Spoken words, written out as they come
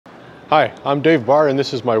Hi, I'm Dave Barr and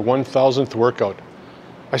this is my 1000th workout.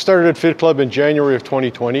 I started at Fit Club in January of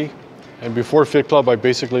 2020, and before Fit Club I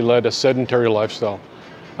basically led a sedentary lifestyle.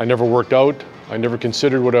 I never worked out, I never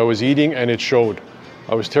considered what I was eating, and it showed.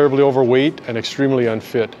 I was terribly overweight and extremely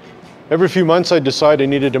unfit. Every few months I'd decide I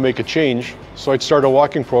needed to make a change, so I'd start a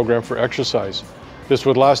walking program for exercise. This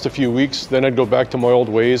would last a few weeks, then I'd go back to my old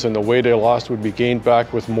ways and the weight I lost would be gained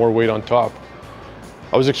back with more weight on top.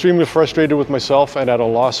 I was extremely frustrated with myself and at a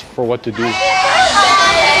loss for what to do. Here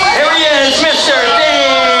he is, Mr. Dave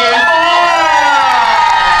Barr!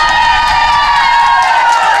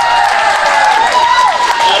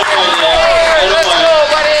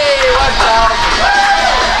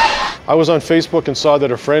 I was on Facebook and saw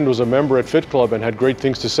that a friend was a member at Fit Club and had great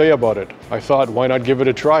things to say about it. I thought, why not give it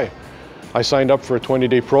a try? I signed up for a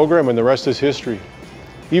 20-day program and the rest is history.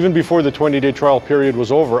 Even before the 20-day trial period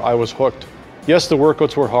was over, I was hooked. Yes, the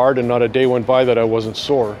workouts were hard and not a day went by that I wasn't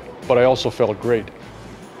sore, but I also felt great.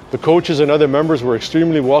 The coaches and other members were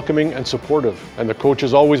extremely welcoming and supportive, and the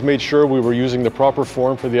coaches always made sure we were using the proper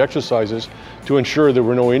form for the exercises to ensure there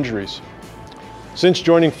were no injuries. Since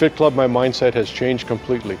joining Fit Club, my mindset has changed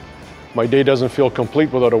completely. My day doesn't feel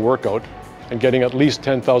complete without a workout and getting at least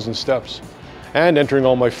 10,000 steps and entering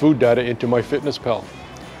all my food data into my FitnessPal.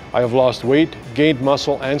 I have lost weight, gained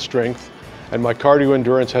muscle and strength, and my cardio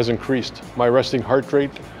endurance has increased. My resting heart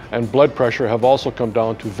rate and blood pressure have also come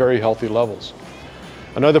down to very healthy levels.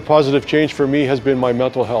 Another positive change for me has been my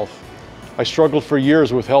mental health. I struggled for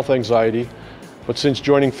years with health anxiety, but since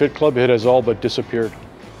joining Fit Club, it has all but disappeared.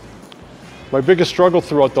 My biggest struggle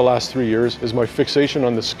throughout the last 3 years is my fixation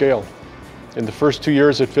on the scale. In the first 2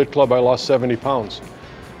 years at Fit Club, I lost 70 pounds.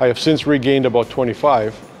 I have since regained about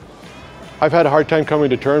 25. I've had a hard time coming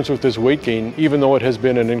to terms with this weight gain, even though it has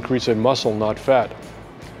been an increase in muscle, not fat.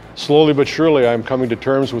 Slowly but surely, I am coming to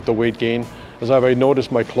terms with the weight gain, as I've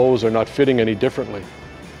noticed my clothes are not fitting any differently.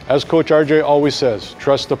 As Coach RJ always says,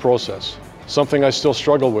 trust the process. Something I still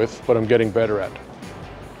struggle with, but I'm getting better at.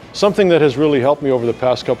 Something that has really helped me over the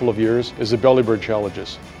past couple of years is the Belly Bird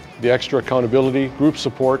challenges. The extra accountability, group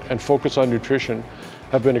support, and focus on nutrition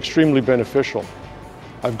have been extremely beneficial.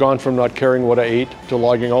 I've gone from not caring what I ate to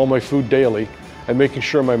logging all my food daily and making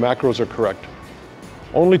sure my macros are correct.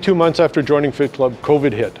 Only 2 months after joining Fit Club,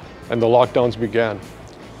 COVID hit and the lockdowns began.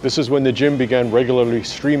 This is when the gym began regularly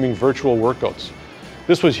streaming virtual workouts.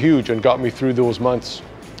 This was huge and got me through those months.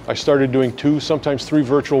 I started doing 2, sometimes 3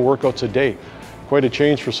 virtual workouts a day. Quite a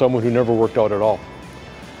change for someone who never worked out at all.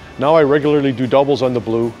 Now I regularly do doubles on the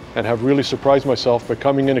Blue and have really surprised myself by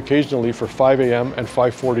coming in occasionally for 5 a.m. and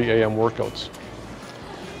 5:40 a.m. workouts.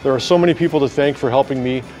 There are so many people to thank for helping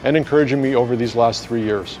me and encouraging me over these last 3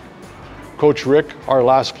 years. Coach Rick, our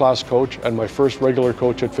last class coach and my first regular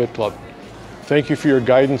coach at Fit Club. Thank you for your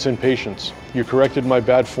guidance and patience. You corrected my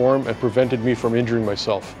bad form and prevented me from injuring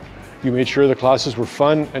myself. You made sure the classes were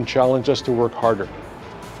fun and challenged us to work harder.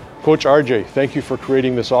 Coach RJ, thank you for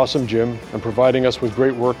creating this awesome gym and providing us with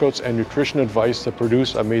great workouts and nutrition advice that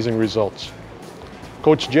produce amazing results.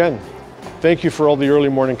 Coach Jen, thank you for all the early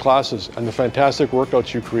morning classes and the fantastic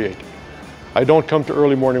workouts you create. I don't come to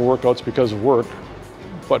early morning workouts because of work,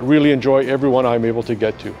 but really enjoy every one I'm able to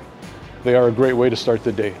get to. They are a great way to start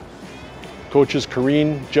the day. Coaches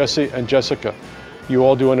Kareen, Jesse, and Jessica, you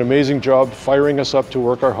all do an amazing job firing us up to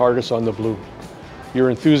work our hardest on the Blue. Your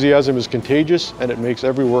enthusiasm is contagious and it makes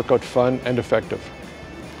every workout fun and effective.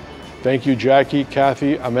 Thank you Jackie,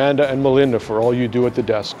 Kathy, Amanda, and Melinda for all you do at the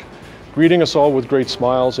desk, greeting us all with great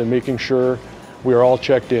smiles and making sure we are all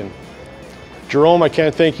checked in. Jerome, I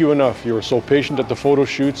can't thank you enough. You are so patient at the photo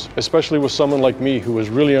shoots, especially with someone like me who is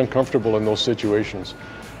really uncomfortable in those situations.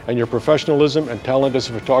 And your professionalism and talent as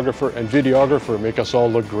a photographer and videographer make us all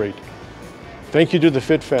look great. Thank you to the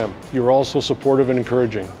Fit Fam. You are also supportive and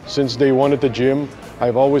encouraging. Since day one at the gym, I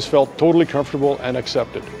have always felt totally comfortable and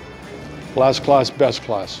accepted. Last class, best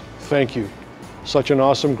class. Thank you. Such an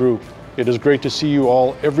awesome group. It is great to see you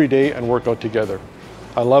all every day and work out together.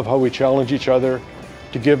 I love how we challenge each other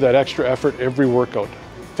to give that extra effort every workout.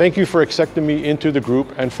 Thank you for accepting me into the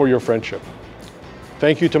group and for your friendship.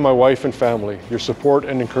 Thank you to my wife and family. Your support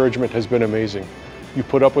and encouragement has been amazing. You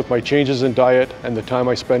put up with my changes in diet and the time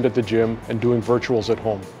I spend at the gym and doing virtuals at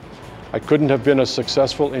home. I couldn't have been as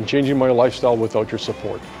successful in changing my lifestyle without your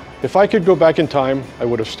support. If I could go back in time, I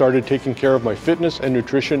would have started taking care of my fitness and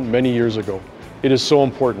nutrition many years ago. It is so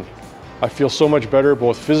important. I feel so much better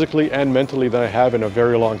both physically and mentally than I have in a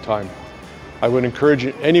very long time. I would encourage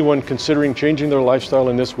anyone considering changing their lifestyle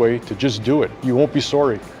in this way to just do it. You won't be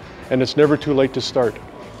sorry, and it's never too late to start.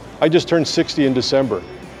 I just turned 60 in December,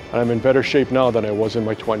 and I'm in better shape now than I was in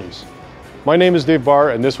my 20s. My name is Dave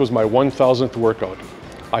Barr, and this was my 1000th workout.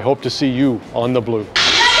 I hope to see you on the blue.